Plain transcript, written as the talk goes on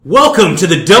Welcome to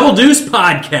the Double Deuce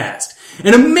Podcast,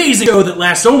 an amazing show that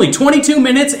lasts only 22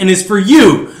 minutes and is for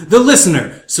you, the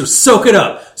listener, so soak it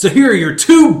up. So here are your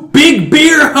two big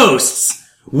beer hosts,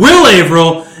 Will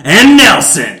Averill and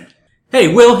Nelson.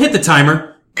 Hey, Will, hit the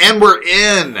timer. And we're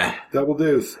in. Double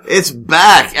Deuce. It's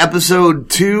back,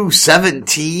 episode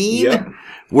 217. Yep.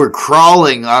 We're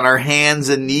crawling on our hands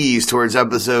and knees towards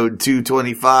episode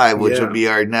 225, which will be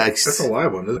our next. That's a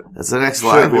live one, isn't it? That's the next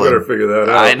live one. We better figure that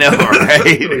out. I know, right?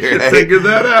 We should figure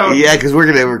that out. Yeah, because we're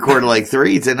going to record like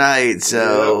 3 tonight,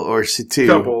 so, or 2.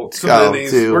 Couple. Some minis.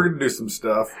 2. We're going to do some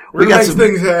stuff. We're going to make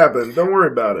things happen. Don't worry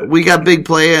about it. We got big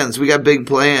plans.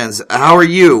 How are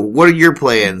you? What are your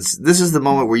plans? This is the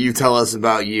moment where you tell us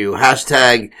about you.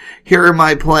 Hashtag, here are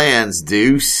my plans,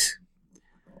 Deuce.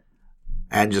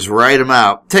 And just write them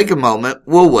out. Take a moment.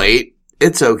 We'll wait.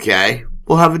 It's okay.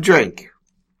 We'll have a drink.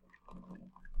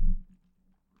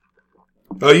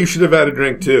 Oh, you should have had a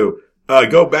drink too.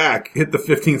 Go back, hit the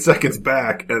 15 seconds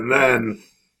back, and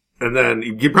then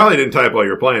you probably didn't type all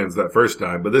your plans that first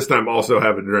time, but this time also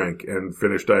have a drink and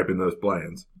finish typing those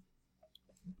plans.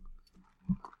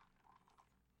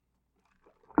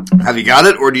 Have you got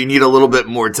it, or do you need a little bit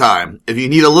more time? If you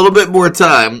need a little bit more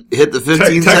time, hit the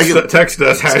 15 second. Text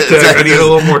us, hashtag I need a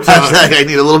little more time. Hashtag I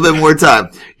need a little bit more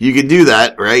time. You can do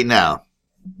that right now.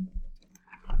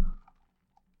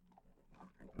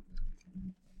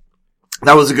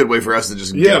 That was a good way for us to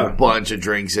just get a bunch of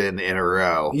drinks in a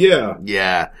row. Yeah.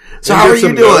 Yeah. So how are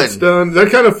you doing? Done. That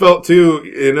kind of felt too,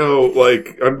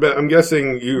 like, I'm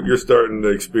guessing you're starting to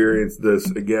experience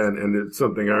this again, and it's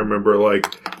something I remember,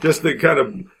 like, just the kind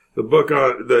of, the book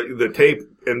on, the tape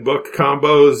and book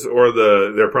combos, or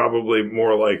they're probably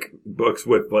more like books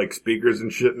with, like, speakers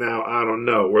and shit now. I don't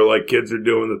know. Where, like, kids are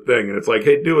doing the thing, and it's like,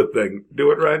 hey, do a thing.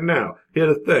 Do it right now. Hit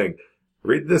a thing.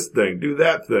 Read this thing. Do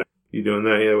that thing. You doing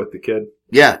that yet with the kid?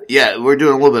 Yeah, we're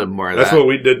doing a little bit more of that. That's what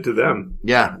we did to them.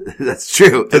 Yeah, that's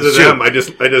true. To them, I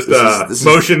just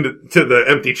motioned to the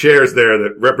empty chairs there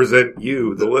that represent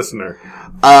you, the listener.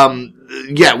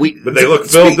 But they look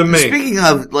filled to me. Speaking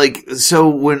of, like, so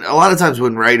when, a lot of times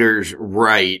when writers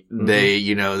write, they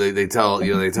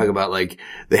talk about, like,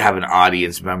 they have an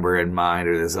audience member in mind,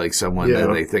 or there's, like, someone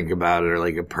that they think about, or,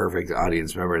 like, a perfect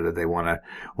audience member that they want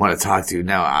to talk to.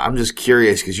 Now, I'm just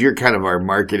curious, because you're kind of our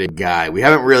marketing guy. We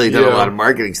haven't really done a lot of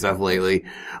marketing stuff lately,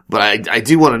 but I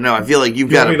do want to know. I feel like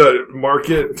you've got me to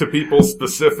market to people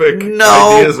specific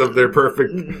ideas of their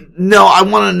perfect. No, I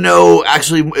want to know,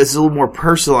 actually, it's a little more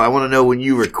personal. I want to know, when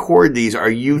you record these, are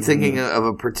you thinking of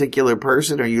a particular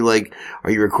person? Are you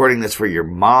recording this for your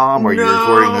mom? Are you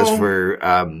recording this for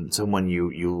someone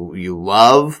you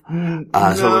love? Someone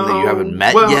that you haven't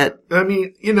met yet? I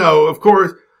mean, of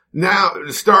course, now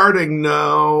starting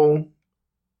now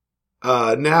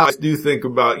I do think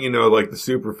about, like the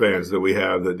super fans that we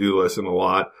have that do listen a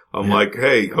lot. I'm like,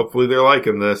 hey, hopefully they're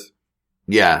liking this.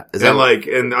 Yeah.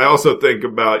 And I also think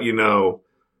about,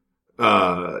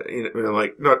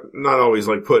 like not always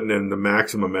like putting in the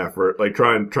maximum effort, like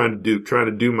trying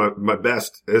to do my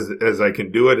best as I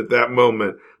can do it at that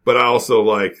moment. But I also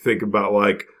like think about,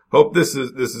 like, hope this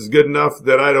is good enough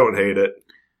that I don't hate it.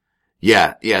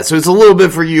 Yeah. So it's a little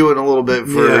bit for you and a little bit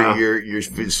for your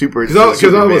super. Because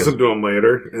I'll listen to them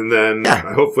later, and then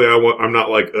hopefully I'm not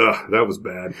like, ugh, that was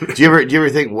bad. Do you ever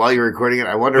think while you're recording it?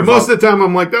 I wonder. And most of the time,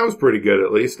 I'm like, that was pretty good,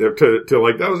 at least. To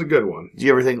like, that was a good one. Do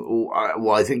you ever think? Well,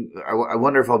 I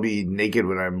wonder if I'll be naked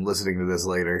when I'm listening to this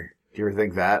later. Do you ever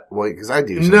think that? Well, because I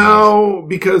do. Sometimes. No,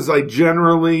 because I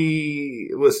generally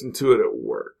listen to it at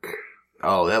work.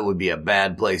 Oh, that would be a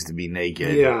bad place to be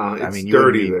naked. Yeah, it's you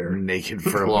dirty wouldn't be there. Naked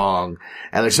for long.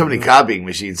 And there's so many copying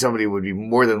machines. Somebody would be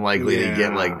more than likely to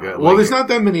get well, there's not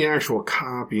that many actual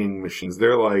copying machines.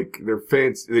 They're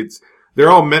fancy.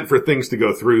 They're all meant for things to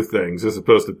go through things, as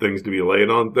opposed to things to be laid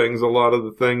on things. A lot of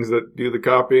the things that do the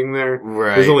copying there,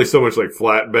 right? There's only so much like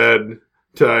flatbed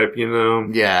type,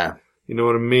 Yeah. You know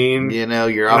what I mean?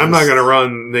 I'm not going to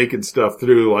run naked stuff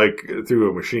through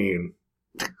a machine.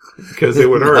 Because it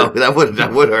would hurt. No,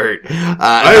 that would hurt.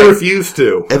 I refuse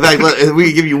to. In fact, if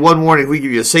we give you one warning, if we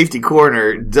give you a safety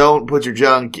corner, don't put your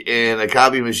junk in a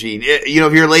copy machine. If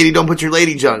you're a lady, don't put your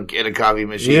lady junk in a copy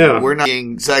machine. Yeah. We're not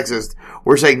being sexist.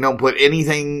 We're saying don't put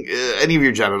anything, any of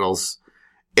your genitals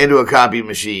into a copy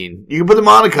machine. You can put them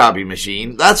on a copy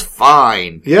machine. That's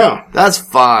fine. Yeah. That's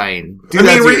fine.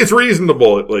 It's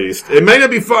reasonable, at least. It may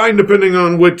not be fine depending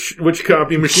on which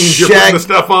copy machines you're putting the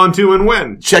stuff onto and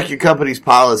when. Check your company's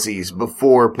policies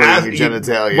before putting your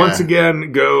genitalia. Once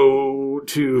again, go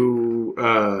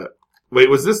to Wait,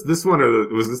 was this one or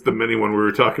was this the mini one we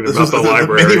were talking about? The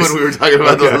library. The mini one we were talking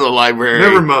about the library.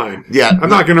 Never mind. Yeah, I'm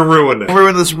not going to ruin it.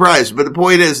 Ruin the surprise. But the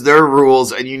point is, there are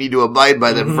rules, and you need to abide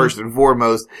by them first and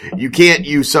foremost. You can't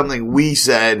use something we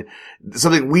said.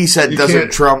 Something we said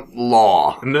doesn't trump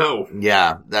law. No.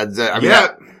 Yeah, that's. Not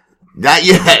yet. Not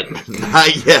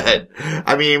yet.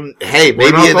 I mean, hey,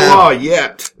 maybe in the law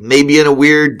yet. Maybe in a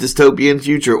weird dystopian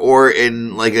future, or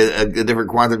in like a different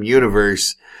quantum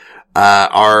universe.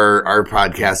 Our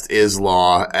podcast is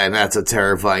law, and that's a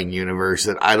terrifying universe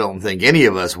that I don't think any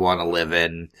of us want to live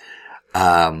in.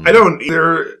 I don't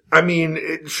either. I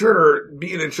mean, sure,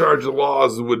 being in charge of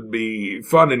laws would be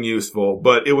fun and useful,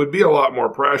 but it would be a lot more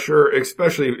pressure,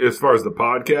 especially as far as the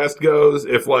podcast goes.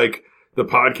 If like the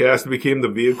podcast became the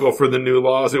vehicle for the new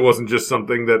laws, it wasn't just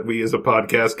something that we as a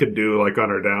podcast could do like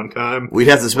on our downtime. We'd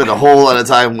have to spend a whole lot of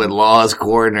time with Laws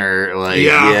Corner. Like,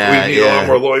 we'd need a lot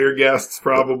more lawyer guests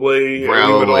probably. We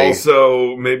would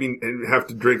also maybe have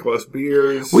to drink less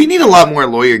beers. We need a lot more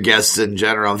lawyer guests in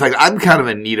general. In fact, I'm kind of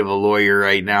in need of a lawyer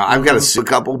right now. I've got to sue a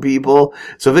couple people.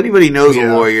 So if anybody knows a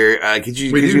lawyer, could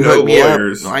you hook me up?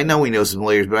 I know we know some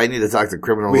lawyers, but I need to talk to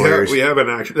criminal lawyers. We have an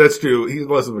actual, that's true. He's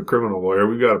less of a criminal lawyer.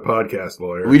 We've got a podcast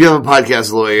lawyer. We do have a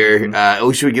podcast lawyer.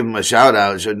 We should give him a shout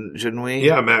out, shouldn't we?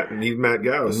 Yeah, Matt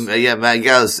Gauss. Matt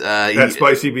Gauss. At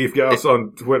Spicy Beef Gauss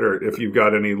on Twitter if you've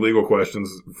got any legal questions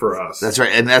for us. That's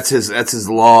right. And that's his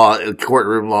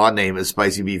courtroom law name is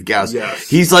Spicy Beef Gauss. Yes.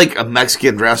 He's like a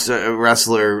Mexican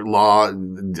wrestler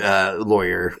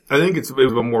lawyer. I think it's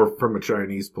more from a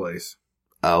Chinese place.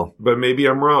 Oh. But maybe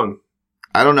I'm wrong.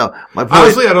 I don't know.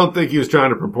 Honestly, I don't think he was trying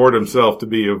to purport himself to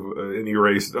be of any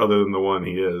race other than the one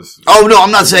he is. Oh, no,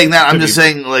 I'm not saying that. I'm just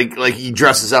saying, like he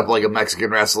dresses up like a Mexican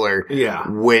wrestler. Yeah.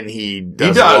 When he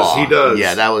does law. He does.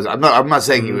 Yeah, that was, I'm not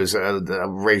saying he was a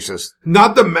racist.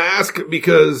 Not the mask,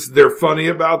 because they're funny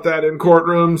about that in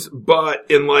courtrooms, but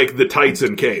in like the tights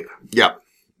and cape. Yep.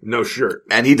 No shirt.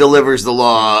 And he delivers the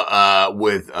law,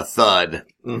 with a thud.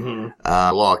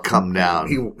 Law come down.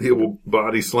 He will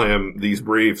body slam these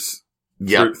briefs.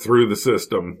 Yep. Through the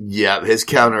system. Yeah, his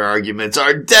counter arguments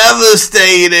are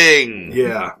devastating.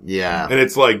 Yeah. Yeah. And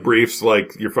it's like briefs,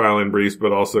 like you're filing briefs,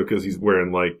 but also because he's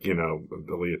wearing like,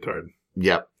 the leotard.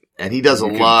 Yep. And he does you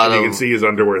can see his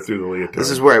underwear through the leotard. This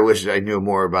is where I wish I knew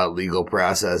more about legal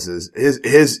processes.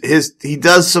 He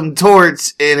does some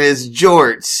torts in his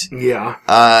jorts.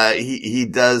 Yeah. He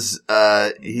does,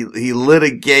 he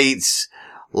litigates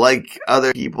like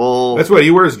other people. That's what he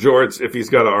wears jorts if he's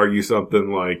got to argue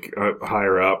something like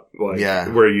higher up, like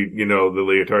where the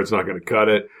leotard's not going to cut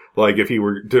it. Like if he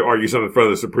were to argue something in front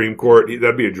of the Supreme Court,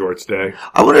 that'd be a jorts day.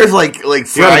 I wonder if like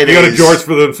Fridays, you got a jorts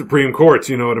for the Supreme Courts.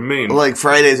 You know what I mean? Like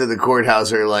Fridays at the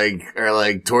courthouse are like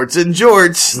torts and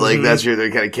jorts. Like that's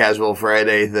their kind of casual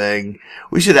Friday thing.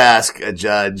 We should ask a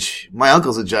judge. My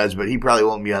uncle's a judge, but he probably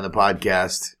won't be on the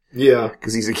podcast. Yeah.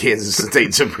 Because he's a Kansas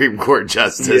State Supreme Court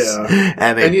justice. Yeah.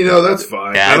 And that's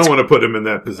fine. Yeah, I don't want to put him in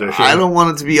that position. I don't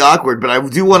want it to be awkward, but I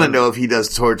do want to know if he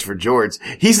does torts for jorts.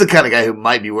 He's the kind of guy who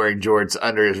might be wearing jorts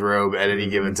under his robe at any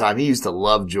given time. He used to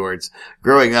love jorts.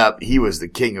 Growing up, he was the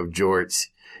king of jorts.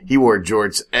 He wore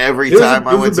jorts every time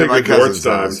I went to my cousin's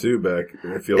house. It was a big jorts time, too,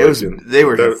 back. I feel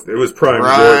it was prime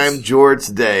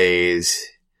jorts days.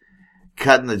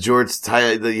 Cutting the jorts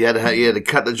tight, you had to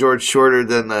cut the jorts shorter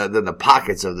than the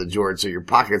pockets of the jorts, so your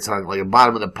pockets hung, like the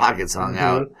bottom of the pockets hung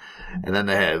out. And then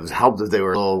it helped if they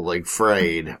were a little, like,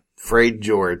 frayed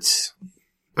jorts.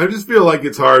 I just feel like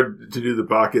it's hard to do the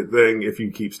pocket thing if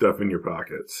you keep stuff in your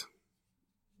pockets.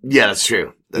 Yeah, that's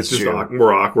true. It's just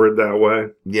more awkward that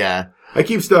way. Yeah. I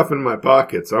keep stuff in my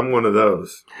pockets. I'm one of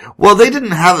those. Well, they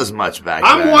didn't have as much back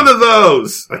then. I'm one of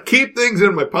those. I keep things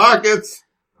in my pockets.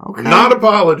 Okay. Not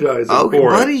apologizing for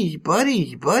it.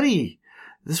 Buddy.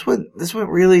 This went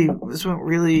really emotional.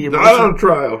 Not on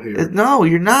trial here. No,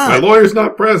 you're not. My lawyer's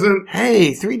not present.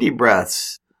 Hey, 3 deep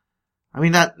breaths. I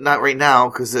mean, not right now,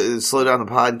 because it'll slow down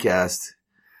the podcast.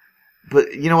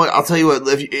 But you know what? I'll tell you what.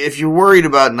 If you're worried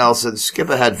about Nelson, skip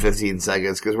ahead 15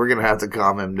 seconds because we're gonna have to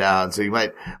calm him down. So you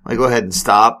might go ahead and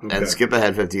stop and skip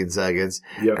ahead 15 seconds.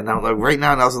 Yep. And now, right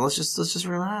now, Nelson, let's just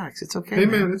relax. It's okay. Hey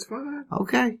man, it's fine.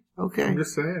 Okay. I'm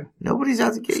just saying. Nobody's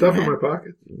out to get stuff you, in my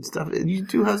pocket. You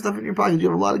do have stuff in your pockets. You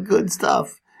have a lot of good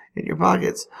stuff in your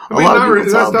pockets.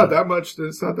 That's not that much.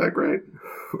 It's not that great.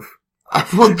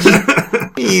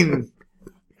 I mean.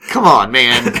 Come on,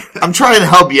 man. I'm trying to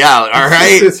help you out, all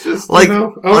right? It's just, like, you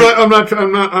know,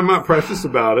 I'm not precious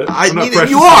about it. I mean,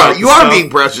 you are being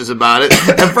precious about it.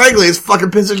 And frankly, it's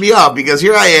fucking pissing me off because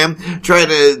here I am trying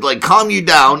to, like, calm you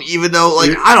down, even though,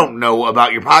 like, I don't know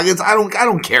about your pockets. I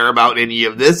don't care about any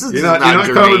of this. You're not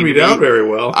calming me down very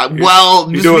well.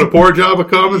 You're doing a poor job of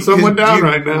calming someone down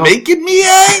right now. Making me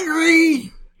angry.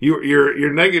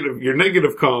 You're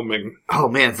negative calming. Oh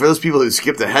man, for those people who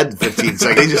skipped ahead 15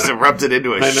 seconds, they just erupted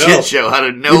into a shit show out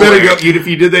of nowhere. If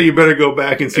you did that, you better go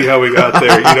back and see how we got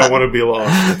there. You don't want to be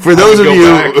lost. For those of you,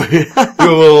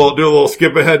 do a little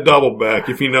skip ahead double back,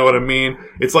 if you know what I mean.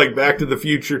 It's like Back to the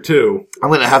Future too. I'm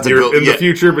gonna have to go in the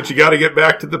future, but you got to get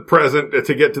back to the present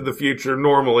to get to the future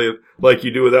normally, like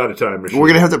you do without a time machine. We're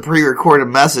gonna have to pre-record a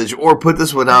message or put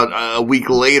this one out a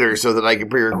week later so that I can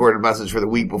pre-record a message for the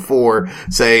week before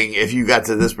saying, if you got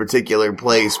to this particular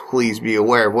place, please be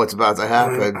aware of what's about to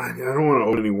happen. I don't want to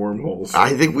open any wormholes.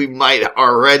 I think we might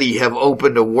already have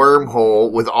opened a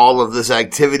wormhole with all of this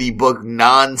activity book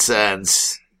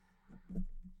nonsense.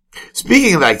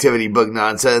 Speaking of activity book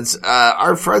nonsense,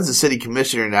 our friend's a city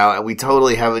commissioner now, and we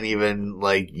totally haven't even,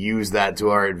 like, used that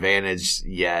to our advantage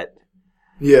yet.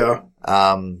 Yeah.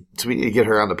 So we need to get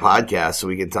her on the podcast so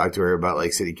we can talk to her about,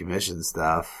 like, city commission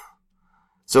stuff.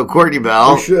 So, Courtney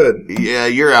Bell. We should. Yeah,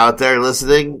 you're out there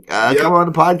listening. Come on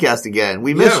the podcast again.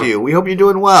 We miss you. We hope you're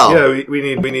doing well. Yeah, we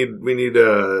need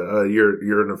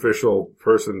you're an official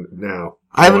person now.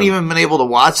 I haven't even been able to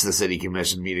watch the city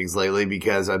commission meetings lately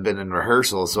because I've been in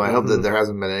rehearsal, so I hope that there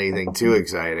hasn't been anything too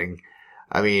exciting.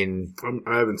 I mean,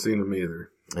 I haven't seen them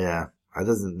either. Yeah.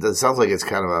 It sounds like it's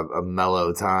kind of a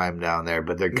mellow time down there,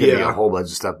 but there could be a whole bunch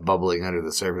of stuff bubbling under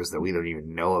the surface that we don't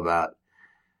even know about.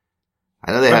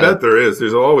 I bet there is.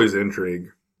 There's always intrigue.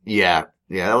 Yeah.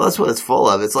 Yeah, that's what it's full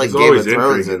of. It's like Game of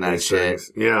Thrones and that shit.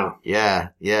 Things. Yeah. Yeah.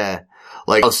 Yeah.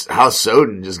 Like House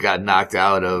Soden just got knocked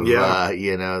out of,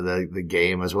 the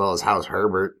game, as well as House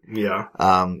Herbert. Yeah.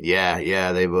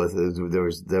 Yeah. They both, there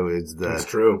was That's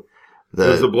true. It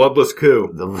was a bloodless coup.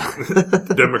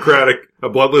 A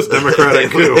bloodless democratic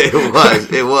coup.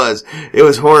 It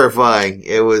was horrifying.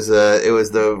 It was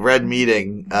the Red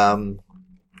Meeting.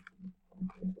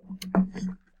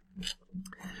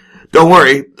 Don't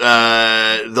worry,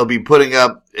 they'll be putting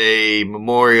up a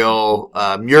memorial,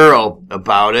 mural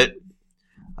about it.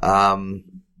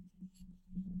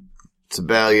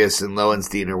 Sebelius and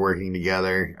Lowenstein are working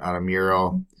together on a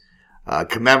mural,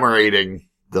 commemorating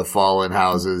the fallen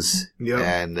houses. Yep.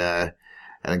 And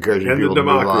encouraging people to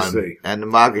move on. And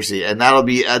democracy. And that'll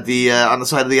be at on the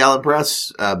side of the Allen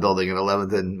Press, building in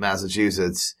 11th and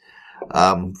Massachusetts.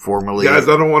 Formerly. Guys,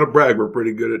 I don't want to brag. We're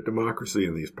pretty good at democracy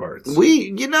in these parts.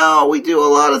 We do a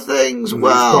lot of things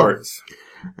well.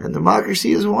 And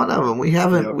democracy is one of them. We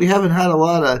haven't had a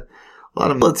lot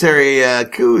of military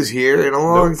coups here in a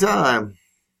long time.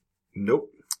 Nope.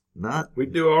 We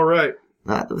do all right.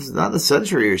 Not a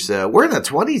century or so. We're in the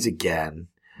 20s again.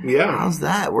 Yeah. How's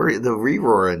that? We're the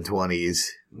re-roaring 20s.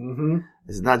 Mm-hmm.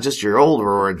 It's not just your old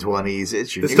roaring 20s.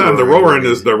 It's your this time the roaring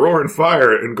 20s. Is the roaring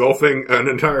fire engulfing an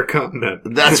entire continent.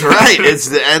 That's right. It's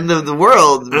the end of the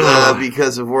world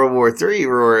because of World War III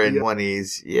roaring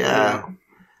 20s. Yeah.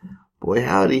 Boy,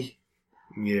 howdy.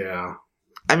 Yeah.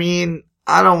 I mean,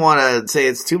 I don't want to say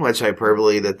it's too much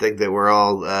hyperbole to think that we're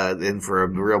all in for a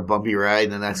real bumpy ride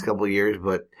in the next couple of years,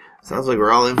 but it sounds like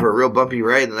we're all in for a real bumpy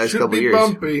ride in the next couple of years.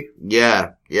 Bumpy.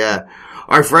 Yeah.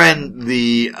 Our friend,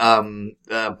 the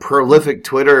prolific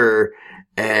Twitter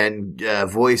and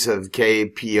voice of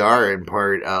KPR in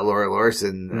part, Laura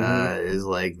Larson, is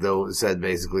said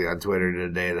basically on Twitter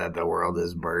today that the world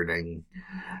is burning.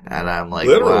 And I'm like,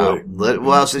 literally. Wow.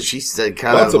 Well, so she said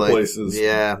kind lots of like, places.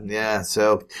 Yeah.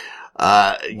 So,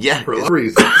 yeah. For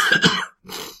reasons.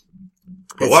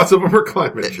 But lots of them are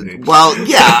climate change. Well,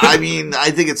 yeah, I mean, I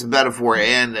think it's a metaphor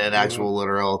and an actual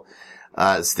literal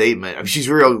statement. I mean, she's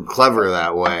real clever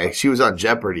that way. She was on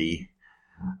Jeopardy.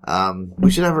 We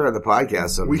should have her on the podcast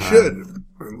sometime. We should.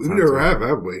 We never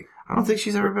have we? I don't think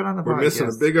she's ever been on the podcast. We're missing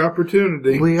a big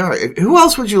opportunity. We are. Who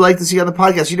else would you like to see on the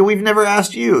podcast? We've never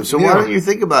asked you. So why don't you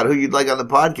think about who you'd like on the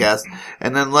podcast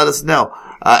and then let us know.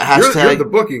 Hashtag you're the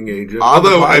booking agent.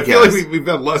 Although I feel like we've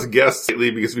had less guests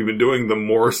lately because we've been doing them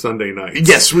more Sunday nights.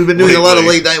 Yes, we've been doing a lot of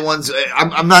late night ones.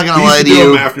 I'm not going to lie to you. We used to do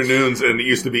them afternoons, and it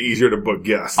used to be easier to book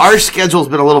guests. Our schedule's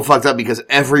been a little fucked up because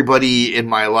everybody in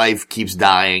my life keeps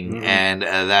dying, and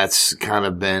that's kind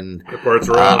of been. The part's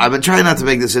wrong. I've been trying not to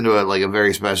make this into a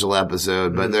very special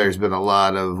episode, but there's been a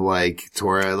lot of like a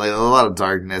lot of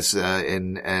darkness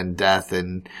and death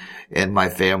in my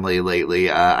family lately.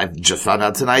 I've just found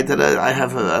out tonight that I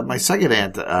have my second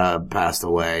aunt passed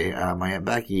away. My Aunt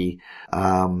Becky.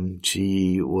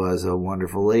 She was a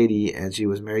wonderful lady, and she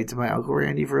was married to my Uncle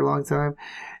Randy for a long time.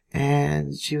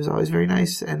 And she was always very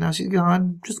nice, and now she's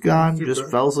gone. Just gone.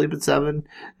 Just fell asleep at 7,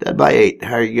 dead by 8.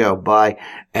 There you go. Bye.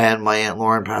 And my Aunt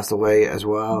Lauren passed away as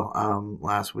well,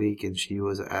 last week, and she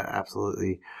was an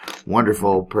absolutely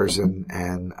wonderful person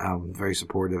and, very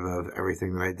supportive of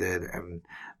everything that I did, and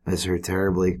miss her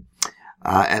terribly.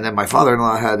 And then my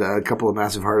father-in-law had a couple of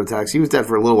massive heart attacks. He was dead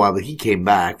for a little while, but he came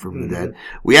back from the dead.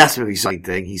 We asked him if he saw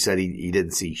anything. He said he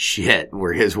didn't see shit,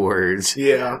 were his words.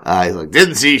 Yeah. He's like,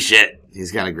 didn't see shit.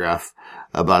 He's kind of gruff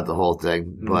about the whole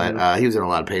thing, but he was in a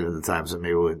lot of pain at the time, so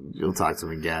maybe you'll talk to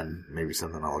him again. Maybe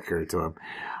something will occur to him.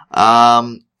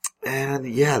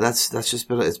 And yeah, that's just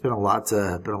been a lot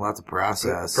to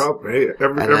process. Hey,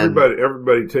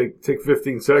 everybody take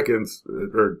 15 seconds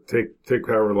or take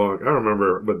however long. I don't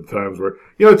remember what the times were.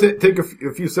 Take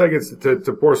a few seconds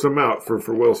to pour some out for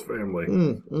Will's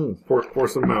family. Pour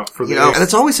some out for the. And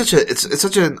it's always it's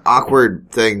such an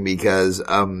awkward thing because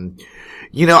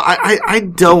I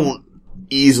don't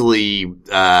easily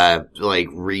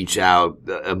reach out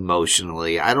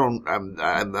emotionally. I'm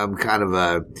kind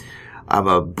of I'm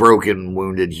a broken,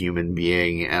 wounded human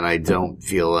being, and I don't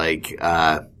feel like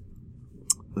I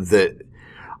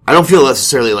don't feel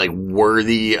necessarily like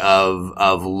worthy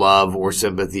of love or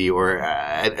sympathy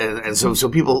and so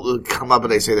people come up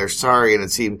and they say they're sorry, and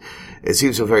it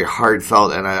seems so very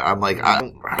heartfelt, and I'm like, I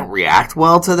don't react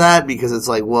well to that, because it's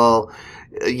like, well,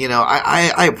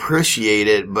 I appreciate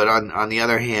it, but on the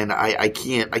other hand, I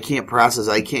can't process,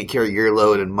 I can't carry your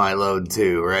load and my load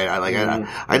too, right?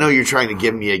 I know you're trying to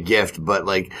give me a gift, but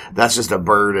like, that's just a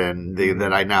burden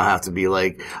that I now have to be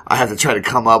like, I have to try to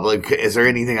come up, like, is there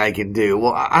anything I can do?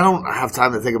 Well, I don't have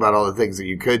time to think about all the things that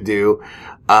you could do.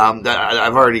 I've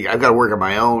got to work on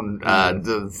my own,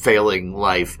 the failing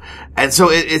life. And so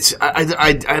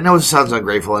I know it sounds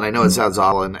ungrateful, and I know it sounds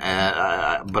awful,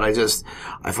 but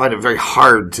I find it very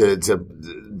hard to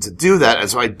do that. And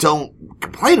so I don't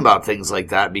complain about things like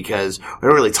that, because I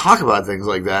don't really talk about things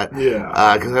like that. Yeah.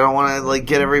 Cause I don't want to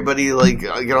get everybody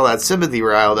get all that sympathy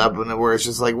riled up, and where it's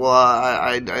just like, well,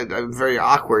 I'm very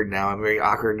awkward now. I'm very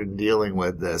awkward in dealing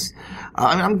with this.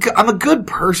 I'm a good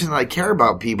person, and I care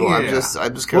about people. Yeah. I'm just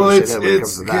kind of shithead when it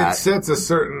comes to that. It sets a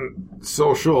certain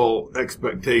social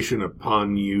expectation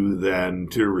upon you then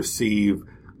to receive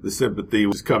the sympathy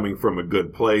was coming from a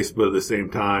good place, but at the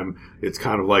same time, it's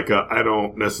kind of like I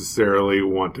don't necessarily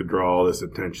want to draw all this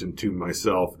attention to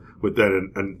myself with that,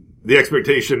 and the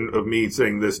expectation of me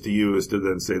saying this to you is to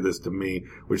then say this to me,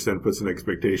 which then puts an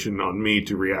expectation on me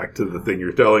to react to the thing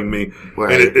you're telling me.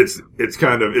 Right. And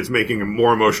it's making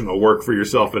more emotional work for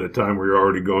yourself at a time where you're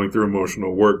already going through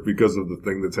emotional work because of the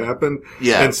thing that's happened.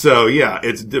 Yeah. And so, yeah,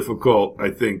 it's difficult. I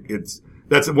think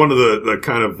that's one of the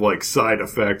kind of like side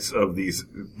effects of these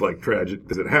like tragic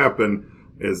that happen,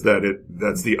 is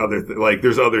that's the other thing. Like,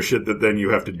 there's other shit that then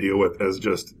you have to deal with as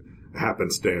just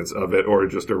happenstance of it, or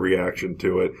just a reaction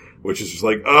to it, which is just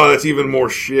like, oh, that's even more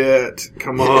shit.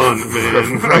 Come on,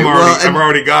 man. I've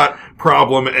already got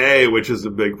problem A, which is a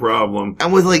big problem.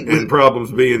 And with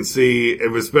problems B and C,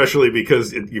 especially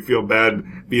because you feel bad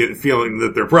feeling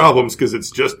that they're problems, because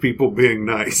it's just people being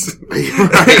nice.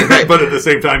 Right. But at the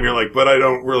same time, you're like, but I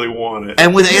don't really want it.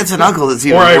 And with aunts and uncles, it's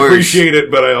even worse. Or I worse. appreciate it,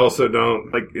 but I also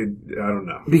don't. Like, I don't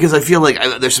know. Because I feel like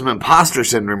there's some imposter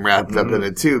syndrome wrapped up in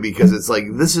it too, because it's like,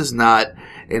 this is not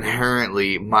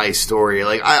inherently my story.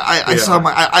 Like,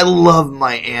 I love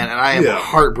my aunt, and I am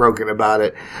heartbroken about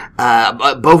it.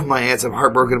 Both my aunts, I'm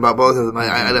heartbroken about both of them.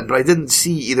 But I didn't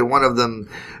see either one of them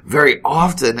very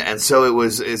often, and so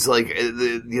it's like,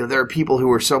 there are people who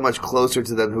were so much closer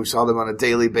to them, who saw them on a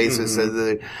daily basis,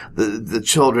 the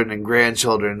children and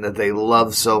grandchildren that they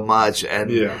love so much, and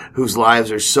whose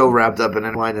lives are so wrapped up and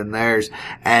entwined in theirs.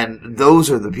 And those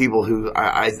are the people who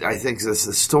I think this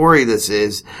the story this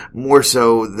is more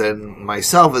so than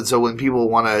myself. And so when people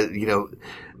want to,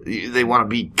 they want to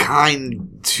be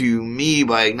kind to me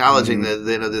by acknowledging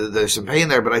that there's some pain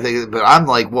there, but I'm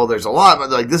like, well, there's a lot,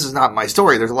 but like, this is not my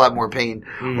story. There's a lot more pain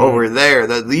over there.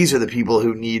 These are the people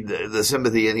who need the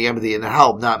sympathy and the empathy and the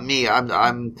help, not me.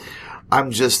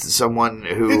 I'm just someone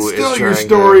who it's still is your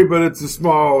story, but it's a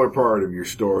smaller part of your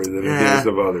story than it is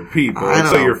of other people. I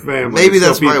don't know. Your family. Maybe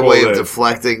that's my way of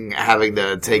deflecting, having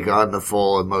to take on the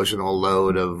full emotional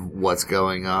load of what's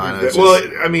going on.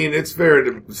 It's fair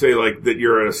to say like that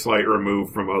you're at a slight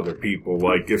remove from other people.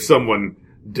 Like, if someone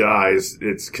dies,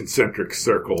 it's concentric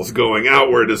circles going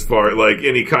outward as far, like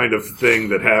any kind of thing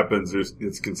that happens,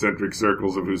 it's concentric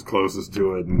circles of who's closest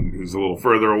to it and who's a little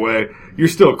further away. You're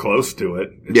still close to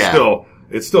it.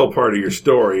 It's still part of your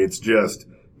story. It's just,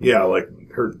 like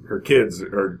her kids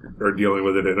are dealing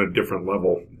with it at a different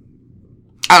level.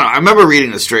 I don't know. I remember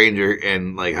reading The Stranger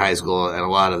in like high school, and a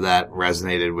lot of that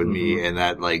resonated with me, and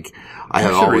that like I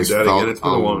have always felt it's been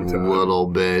a long time. Little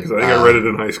bit. I think I read it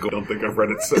in high school. I don't think I've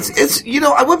read it since. It's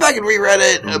I went back and reread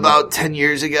it about 10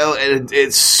 years ago, and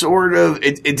it's sort of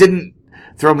it didn't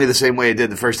throw me the same way it did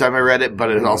the first time I read it, but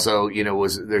it also there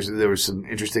was some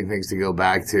interesting things to go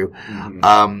back to.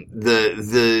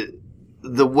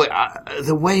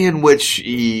 The way in which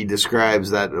he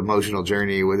describes that emotional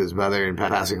journey with his mother and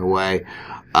passing away,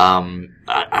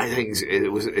 I think it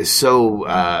was so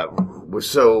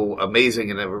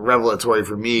amazing and revelatory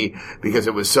for me, because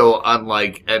it was so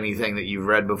unlike anything that you've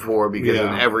read before, because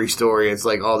in every story it's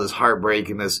like all this heartbreak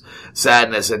and this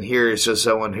sadness, and here it's just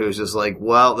someone who's just like,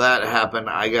 well, that happened,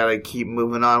 I gotta keep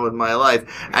moving on with my life.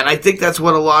 And I think that's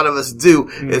what a lot of us do,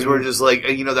 is we're just like,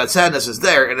 that sadness is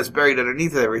there and it's buried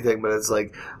underneath everything, but it's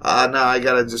like, no, I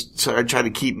gotta just try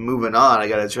to keep moving on, I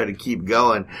gotta try to keep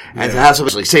going. And to have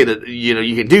somebody say that,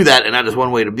 you can do that, and that is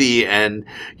one way to be, and,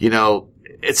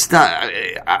 it's not,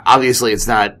 obviously it's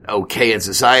not okay in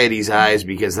society's eyes,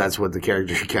 because that's what the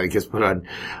character kind of gets put on,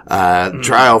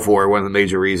 trial for. One of the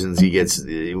major reasons he gets,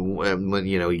 when,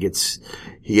 he gets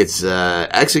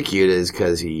executed is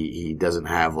because he doesn't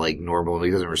have like normal, he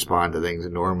doesn't respond to things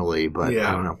normally, but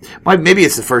I don't know. Maybe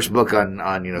it's the first book on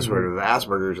sort of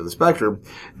Asperger's or the spectrum,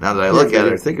 now that I look at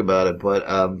it or think about it, but,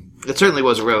 it certainly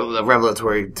was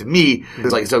revelatory to me.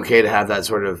 It's like, it's okay to have that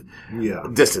sort of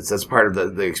distance. That's part of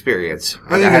the experience.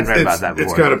 I hadn't read about that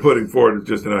before. It's kind of putting forward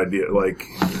just an idea, like,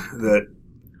 that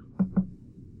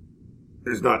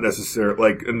there's not necessarily,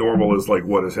 like, normal is like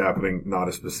what is happening, not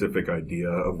a specific idea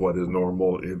of what is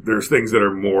normal. There's things that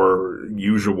are more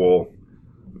usual,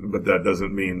 but that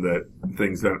doesn't mean that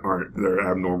things that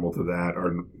are abnormal to that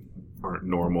aren't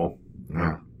normal.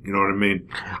 Yeah. You know what I mean?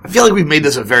 I feel like we've made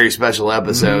this a very special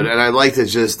episode, and I'd like to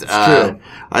just,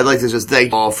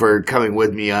 thank you all for coming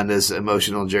with me on this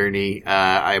emotional journey.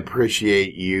 I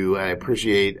appreciate you. I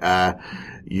appreciate,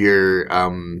 your,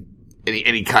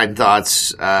 any kind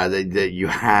thoughts, that you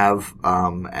have.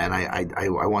 And I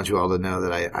want you all to know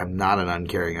that I'm not an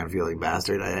uncaring, unfeeling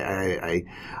bastard. I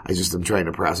just am trying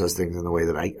to process things in the way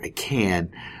that I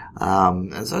can.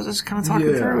 And so I was just kind of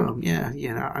talking through them.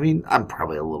 Yeah, I mean, I'm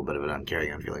probably a little bit of an uncaring,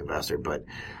 unfeeling bastard, but,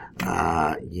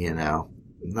 not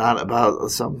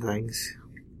about some things.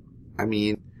 I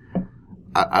mean,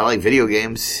 I like video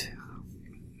games.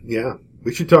 Yeah.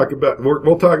 We should talk about,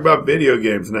 we'll talk about video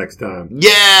games next time.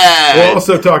 Yeah! We'll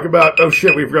also talk about,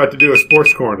 we forgot to do a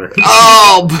sports corner.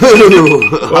 Oh, boo!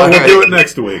 Well, we'll do it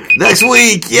next week. Next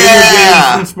week, Video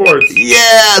games and sports.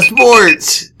 Yeah,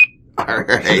 sports!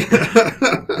 Alright.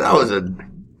 That was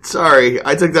sorry,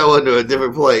 I took that one to a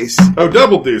different place. Oh,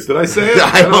 Double Deuce, did I say it?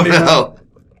 I don't know.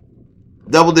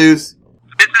 Double Deuce.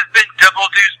 This has been Double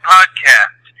Deuce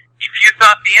Podcast. If you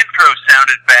thought the intro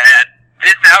sounded bad,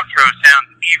 this outro sounds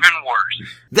even worse.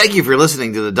 Thank you for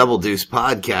listening to the Double Deuce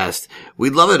Podcast.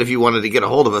 We'd love it if you wanted to get a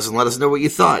hold of us and let us know what you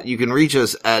thought. You can reach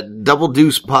us at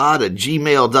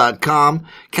doubledeucepod@gmail.com.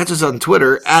 Catch us on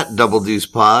Twitter at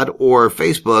doubledeucepod or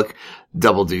Facebook,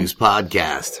 Double Deuce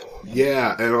Podcast.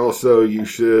 Yeah, and also you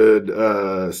should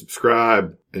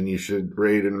subscribe, and you should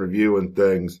rate and review and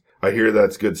things. I hear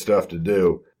that's good stuff to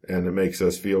do, and it makes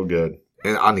us feel good.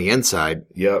 And on the inside.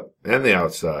 Yep, and the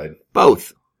outside.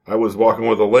 Both. I was walking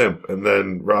with a limp, and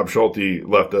then Rob Schulte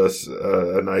left us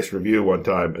a nice review one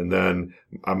time, and then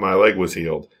my leg was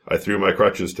healed. I threw my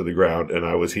crutches to the ground, and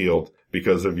I was healed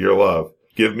because of your love.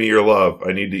 Give me your love.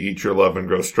 I need to eat your love and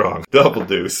grow strong. Double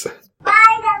Deuce.